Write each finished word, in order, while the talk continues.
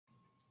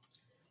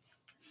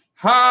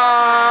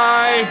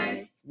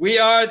Hi! We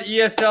are the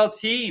ESL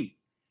team,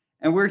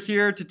 and we're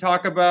here to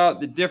talk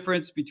about the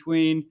difference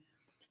between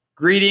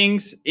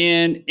greetings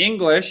in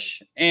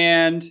English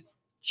and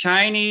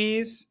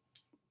Chinese,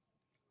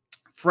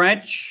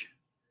 French,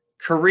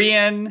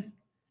 Korean,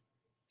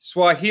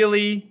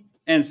 Swahili,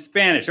 and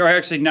Spanish. Or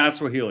actually, not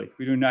Swahili.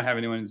 We do not have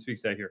anyone who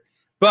speaks that here.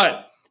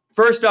 But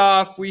first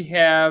off, we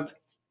have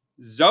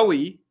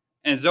Zoe.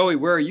 And Zoe,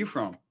 where are you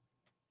from?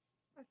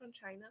 I'm from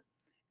China.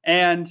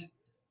 And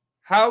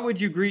how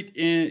would you greet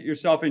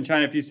yourself in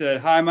China if you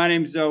said, "Hi, my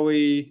name's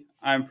Zoe.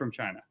 I'm from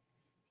China"?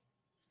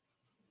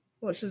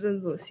 我是郑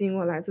祖欣，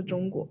我来自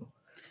中国。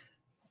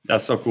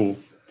 That's so cool.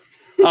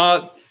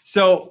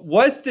 So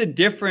what's the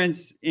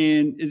difference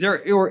is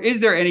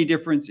there any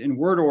difference in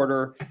word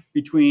order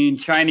between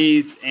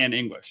Chinese and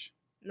English?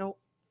 No.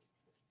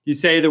 You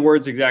say the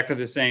words exactly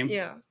the same?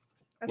 Yeah.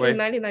 I Wait. think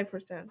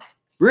 99%.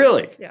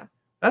 Really? Yeah.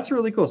 That's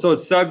really cool. So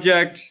it's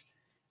subject,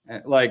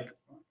 like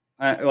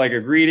a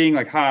greeting,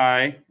 like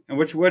hi. And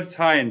what's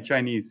hi in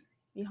Chinese?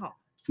 你好。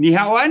 Ni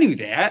hao, I knew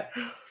that.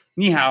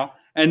 Ni hao.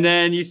 And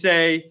then you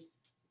say,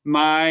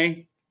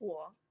 my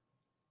我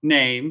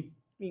name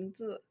名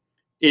字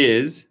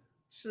is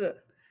是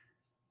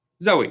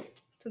Zoe.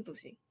 郑祖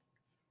欣。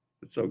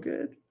 That's so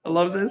good. I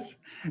love this.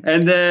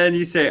 And then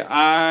you say,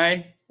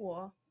 I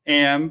我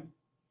am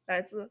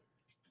来自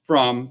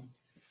from.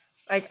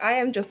 like I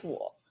am just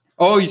我。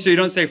 Oh, so you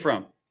don't say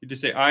from. You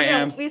just say I No,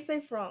 am. we say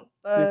from,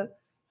 but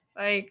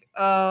like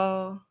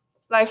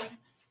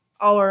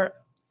our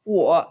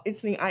我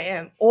it's mean I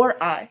am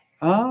or I.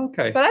 Oh,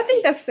 okay. But I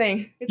think that's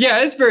same. Yeah,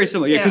 it's very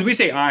similar. Yeah, because Yeah. we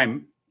say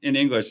I'm in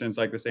English and it's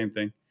like the same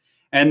thing.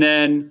 And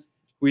then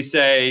we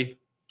say,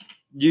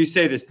 you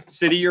say the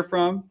city you're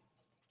from,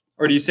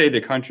 or do you say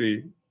the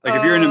country? Like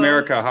if you're in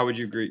America, how would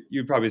you greet?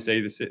 You'd probably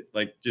say the city,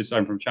 like just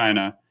I'm from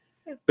China.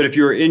 Yeah. But if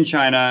you were in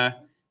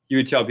China, you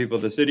would tell people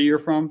the city you're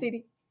from.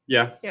 City.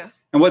 Yeah. Yeah.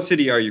 And what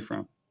city are you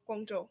from?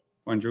 Guangzhou.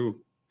 Guangzhou.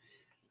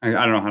 I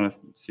don't know how to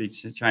speak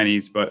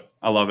Chinese, but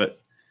I love it.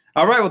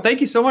 All right. Well, thank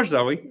you so much,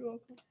 Zoe. You're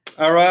welcome.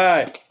 All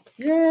right.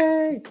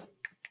 Yay.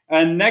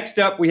 And next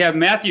up, we have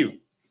Matthew.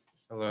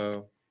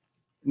 Hello,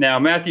 Now,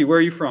 Matthew, where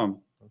are you from?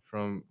 I'm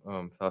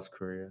from South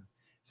Korea.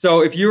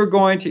 So if you were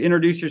going to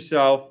introduce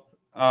yourself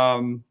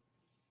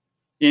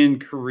in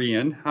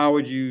Korean, how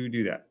would you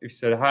do that? If you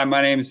said, "Hi,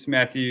 my name is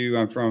Matthew.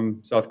 I'm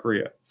from South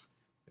Korea."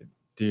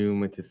 Do you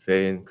want me to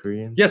say in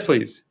Korean? Yes,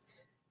 please.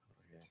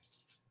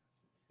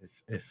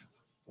 It's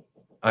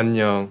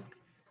안녕.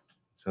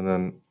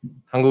 저는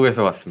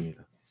한국에서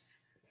왔습니다.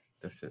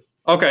 That's it.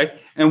 Okay.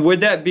 And would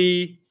that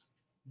be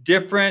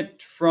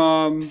different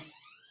from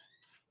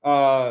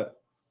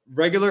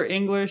regular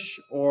English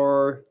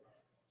or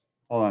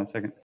hold on a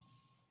second.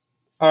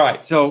 All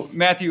right. So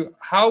Matthew,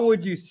 how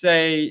would you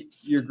say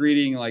your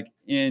greeting like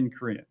in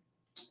Korean?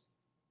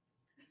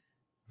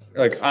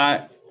 Like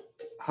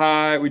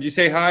hi, would you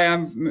say hi,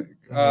 I'm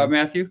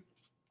Matthew?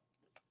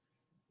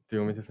 Do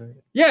you want me to say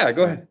it? Yeah,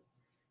 go ahead.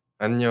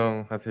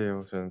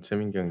 안녕하세요. 저는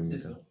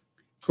최민경입니다.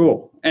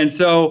 Cool. And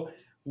so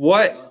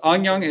what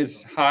안녕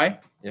is hi,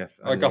 Yes.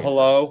 like a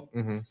hello.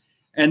 Mm-hmm.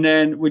 And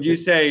then would you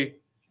say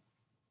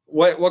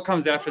what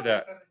comes after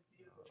that?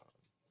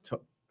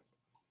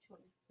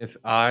 It's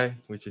I,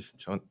 which is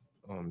저는.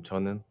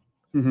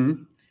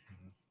 Mm-hmm.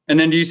 And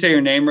then do you say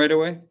your name right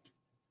away?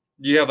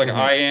 Do you have like Mhm.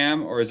 I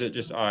am, or is it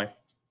just I?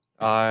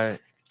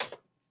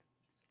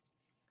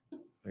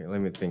 Wait,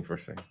 let me think for a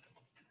second.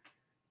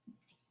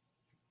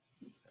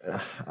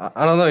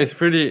 I don't know. It's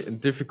pretty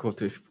difficult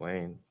to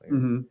explain. Like,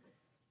 Mm-hmm.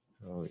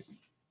 so,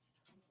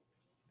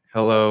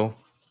 hello.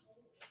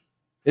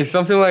 It's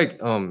something like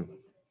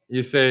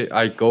you say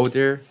I go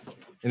there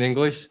in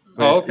English.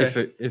 But Oh,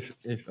 okay.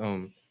 It's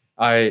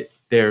I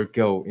there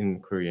go in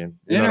Korean.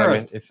 You know what I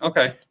mean? Interesting.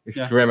 Okay. It's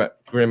Yeah.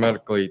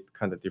 grammatically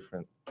kind of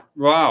different.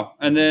 Wow.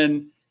 And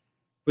then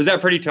was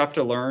that pretty tough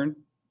to learn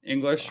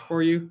English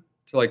for you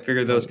to like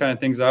figure those kind of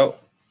things out?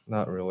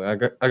 Not really. I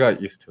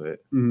got used to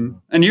it. Mm-hmm.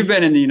 And you've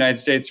been in the United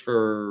States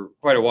for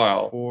quite a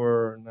while.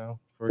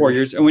 4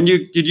 years. And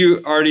did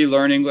you already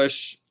learn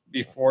English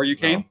before you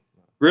came? No.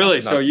 Really?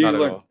 So you not at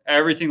learned all.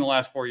 everything the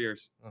last 4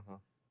 years. Uh-huh.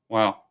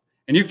 Wow.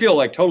 And you feel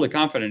like totally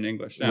confident in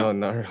English now. No,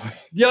 not really.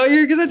 Yeah,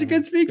 you're such a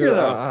good speaker Yeah,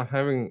 though. I'm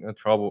having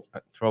trouble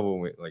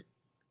with like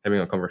having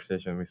a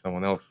conversation with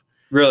someone else.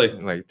 Really?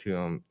 Like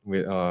to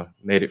with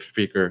native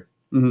speaker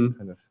Mm-hmm.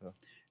 kind of stuff.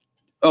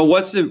 Oh,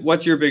 what's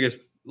your biggest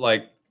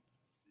like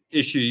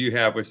issue you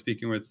have with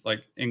speaking with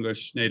like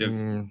English native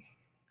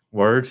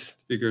Words.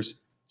 speakers?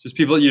 Just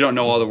people you don't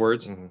know all the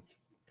words. Mm-hmm.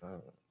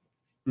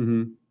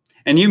 Mm-hmm.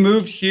 And you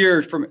moved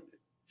here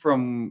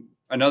from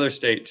another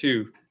state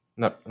too.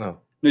 No. No,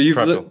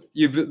 Toronto.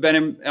 you've been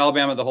in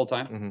Alabama the whole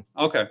time. Mm-hmm.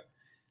 Okay.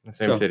 The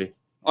same city.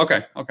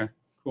 Okay.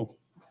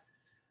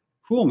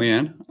 Cool,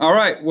 man. All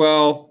right.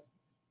 Well,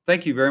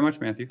 thank you very much,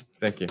 Matthew.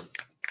 Thank you.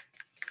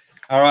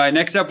 All right.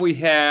 Next up, we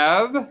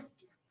have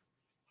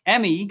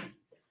Emmy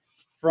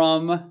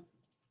from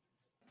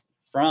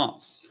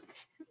France.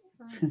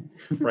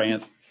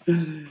 France.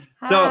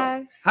 Hi.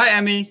 So, hi,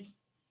 Emmy.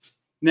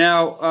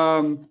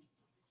 Now,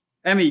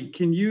 Emmy,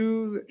 can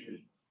you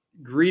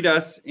greet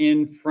us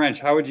in French?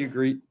 How would you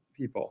greet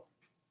people?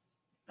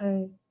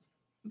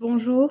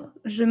 Bonjour,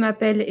 je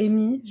m'appelle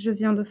Amy, je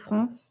viens de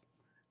France.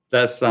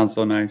 That sounds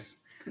so nice.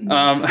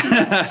 No.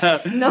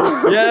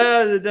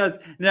 Yeah, it does.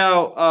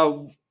 Now,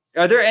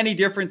 are there any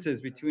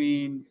differences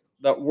between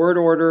the word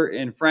order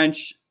in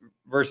French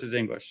versus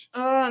English?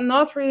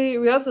 Not really.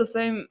 We have the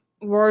same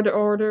word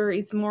order.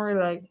 It's more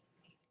like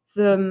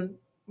the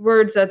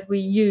words that we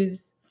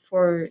use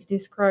for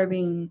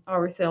describing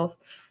ourselves.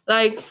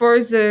 Like for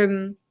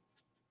the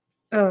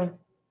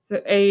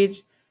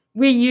age,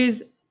 we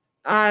use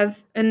have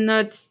and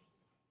not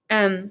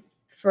am.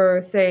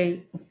 For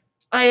say,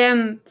 I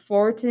am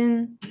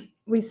 14.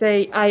 We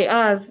say I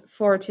have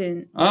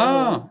 14.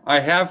 Oh, I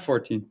have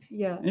 14.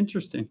 Yeah.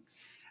 Interesting.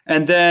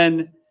 And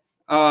then,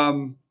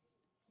 are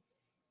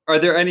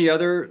there any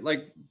other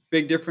like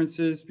big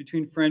differences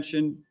between French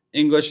and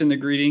English in the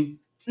greeting?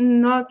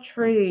 Not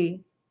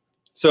really.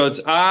 So it's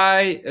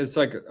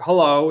like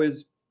hello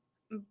is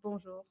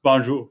Bonjour.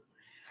 bonjour.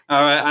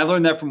 All right, I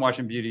learned that from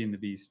watching Beauty and the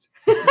Beast.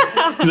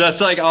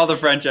 That's like all the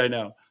French I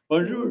know.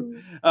 Bonjour.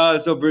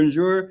 So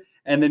bonjour,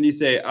 and then you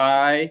say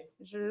I,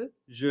 je,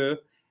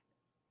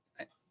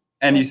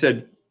 and you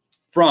said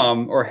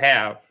from or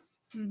have,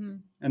 Mhm.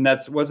 and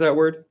what's that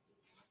word?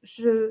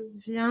 Je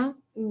viens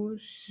ou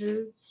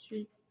je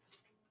suis.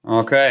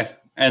 Okay,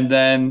 and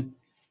then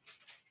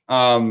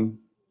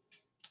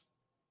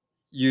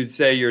you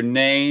say your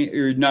name,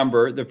 your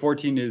number. The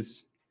 14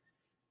 is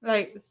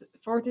Like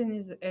 14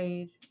 is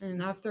age,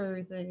 and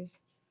after the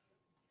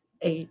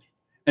age.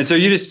 and so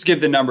you just give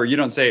the number. You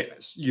don't say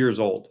years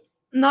old.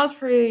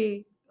 Not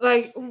really.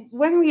 Like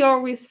when we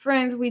are with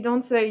friends, we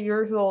don't say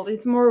years old.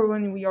 It's more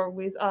when we are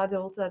with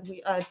adults that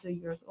we add the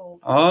years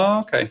old. Oh,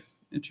 okay,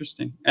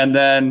 interesting. And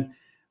then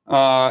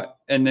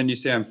you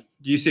say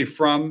do you say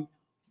from?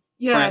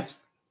 Yes. France?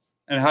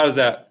 And how does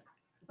that?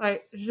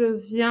 Like je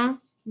viens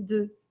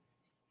de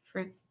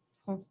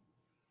France.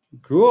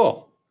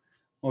 Cool.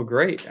 Well,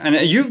 great. And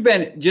you've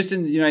been just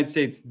in the United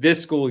States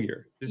this school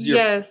year. This is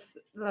Yes,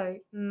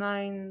 like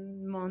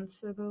 9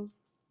 months ago.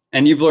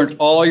 And you've learned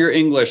all your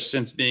English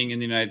since being in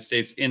the United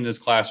States in this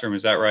classroom.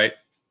 Is that right?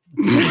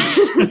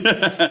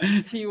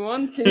 If you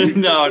want to.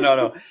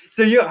 No.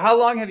 So how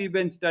long have you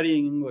been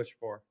studying English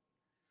for?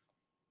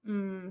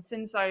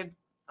 Since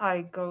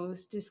I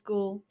goes to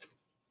school.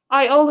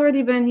 I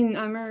already been in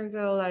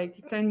America like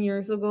 10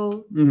 years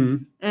ago,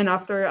 Mm-hmm. and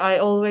after I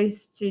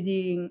always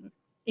studying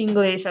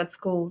English at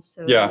school.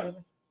 So Yeah.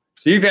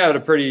 So you've had a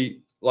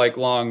pretty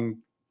long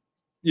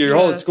your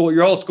Yes.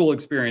 whole school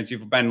experience.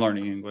 You've been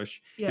learning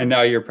English, Yeah. and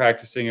now you're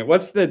practicing it.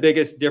 What's the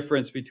biggest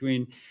difference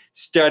between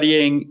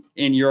studying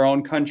in your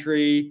own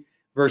country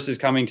versus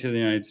coming to the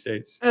United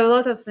States? A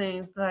lot of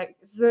things, like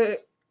the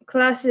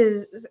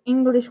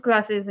English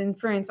classes in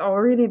France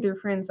are really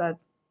different than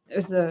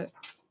the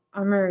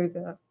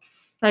America.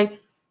 Like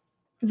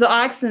the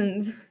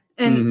accent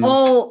and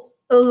Mhm.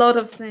 a lot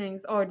of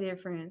things are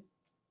different.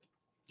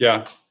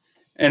 Yeah.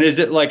 And is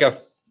it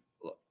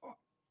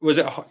was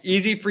it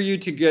easy for you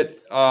to get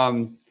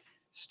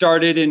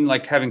started in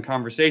having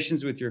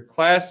conversations with your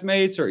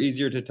classmates, or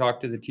easier to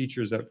talk to the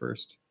teachers at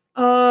first?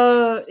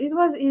 It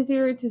was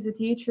easier to the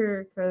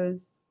teacher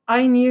because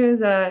I knew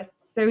that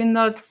they will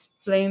not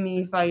blame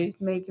me if I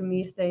make a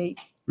mistake.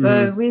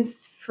 But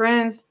with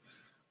friends,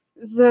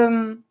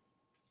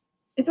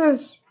 it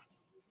was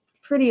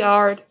pretty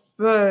hard.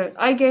 But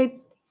I get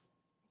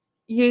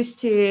used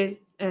to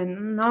it,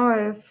 and now I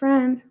have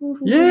friends.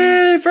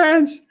 Yay,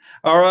 friends!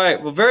 All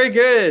right. Well, very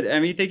good,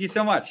 Emmy. Thank you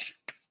so much.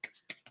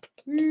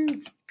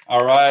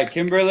 All right,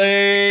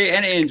 Kimberly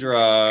and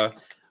Indra,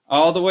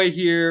 all the way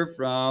here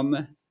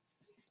from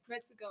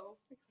Mexico.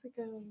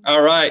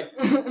 All right.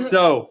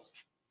 So,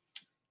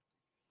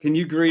 can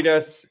you greet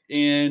us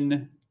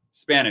in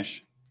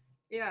Spanish?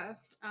 Yeah.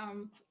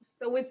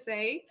 So we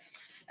say,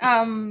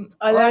 Hola.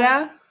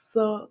 hola.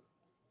 So,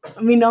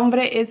 mi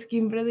nombre es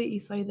Kimberly y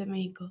soy de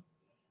México.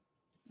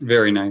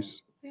 Very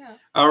nice. Yeah.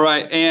 All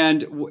right.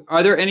 And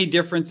are there any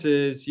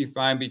differences you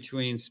find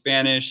between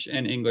Spanish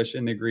and English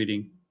in the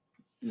greeting?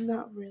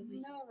 Not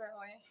really. No,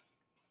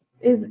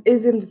 really.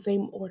 Is in the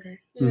same order.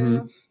 Yeah.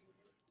 Mhm.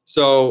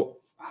 So,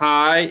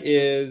 hi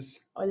is,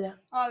 Hola.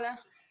 Hola.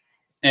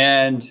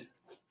 and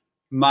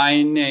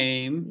my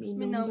name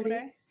Mi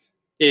nombre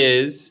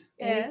is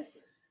es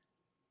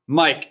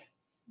Mike.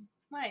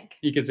 Mike.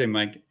 You could say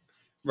Mike.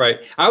 Right.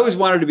 I always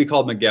wanted to be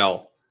called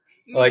Miguel.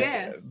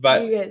 Miguel.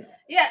 But Miguel.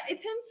 Yeah,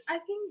 I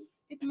think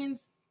it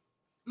means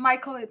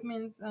Michael. It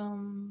means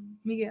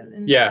Miguel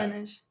in Yeah.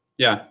 Spanish.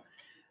 yeah,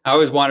 I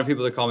always wanted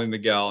people to call me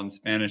Miguel in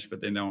Spanish, but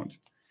they don't.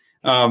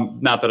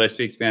 Not that I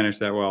speak Spanish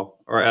that well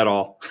or at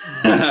all.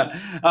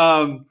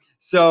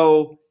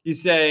 So you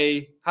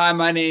say, hi,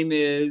 my name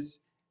is,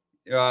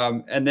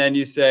 and then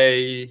you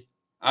say,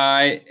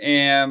 I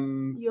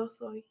am,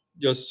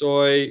 Yo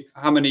soy.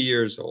 how many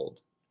years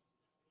old?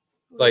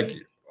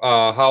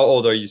 How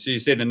old are you? So you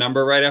say the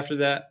number right after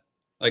that?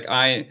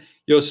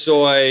 Yo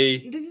soy.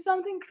 This is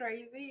something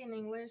crazy in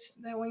English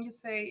that when you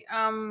say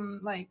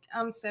like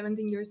I'm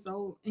 17 years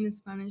old in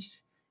Spanish,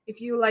 if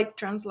you like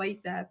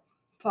translate that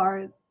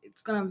part,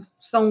 it's gonna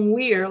sound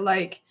weird.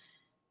 Like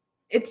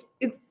it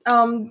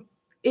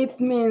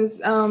means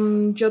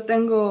yo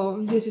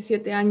tengo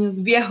 17 años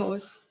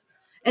viejos,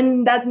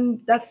 and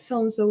that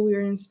sounds so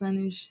weird in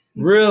Spanish.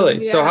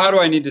 Really? So Yeah. how do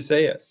I need to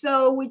say it?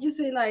 So we just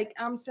say like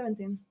I'm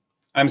 17.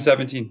 I'm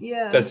 17.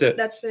 Yeah. That's it.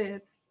 That's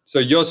it. So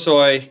yo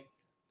soy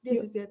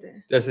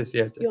 17.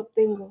 17. Yo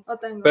tengo. O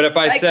tengo. But if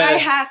I like, said- I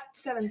have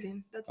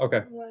 17. That's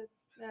Okay. what.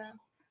 Yeah.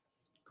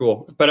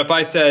 Cool. But if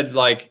I said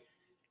like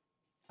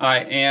I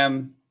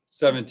am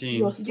 17,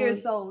 Yo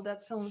Years soy. old.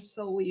 That sounds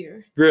so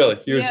weird. really,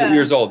 years Yeah.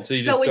 years old. So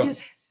you just So we don't.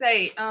 just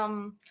say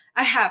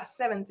I have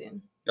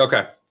 17.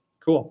 Okay.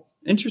 Cool.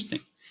 Interesting.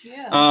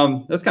 Yeah.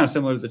 That's kind of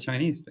similar to the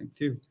Chinese thing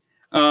too.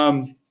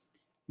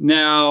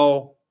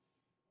 Now,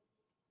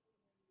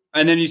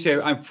 and then you say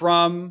I'm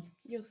from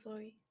Yo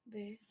soy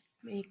de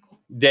México.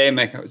 de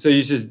Mexico. So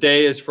you says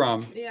de is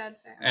from, Yeah.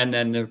 and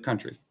then the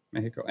country,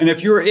 Mexico. And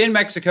if you were in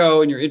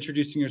Mexico and you're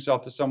introducing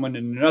yourself to someone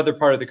in another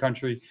part of the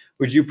country,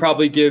 would you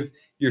probably give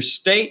your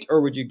state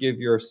or would you give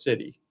your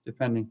city,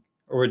 depending,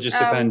 or it just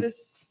depends? The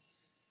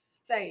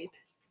state.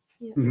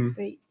 Yeah, Mhm.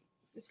 say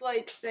It's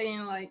like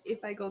saying like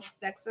if I go to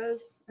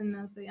Texas and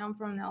then say I'm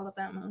from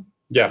Alabama.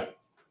 Yeah.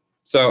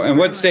 So, and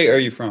what state are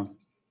you from?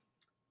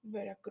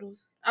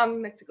 Veracruz.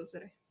 I'm Mexico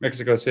City.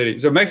 Mexico City.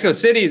 So Mexico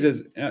City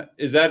is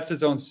that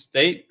its own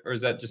state or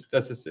is that just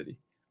that's a city?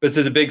 This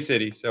is a big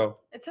city, so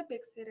It's a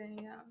big city.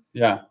 Yeah.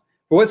 yeah.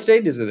 But what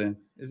state is it in?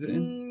 Is it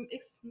in?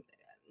 It's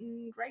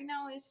right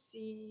now is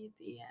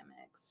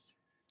CDMX.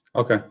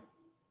 Okay.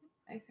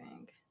 I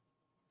think.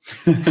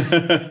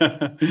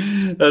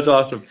 That's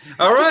awesome.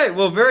 All right.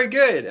 Well, very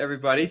good,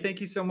 everybody.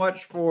 Thank you so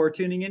much for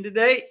tuning in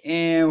today,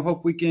 and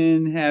hope we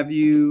can have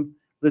you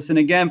listen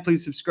again.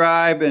 Please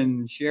subscribe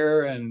and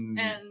share and.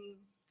 And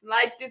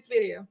like this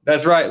video.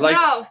 That's right. Like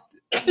no,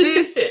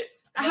 this. this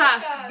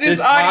This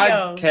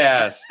audio.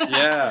 podcast.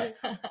 Yeah.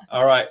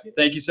 All right.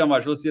 Thank you so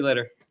much. We'll see you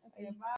later. Okay, bye.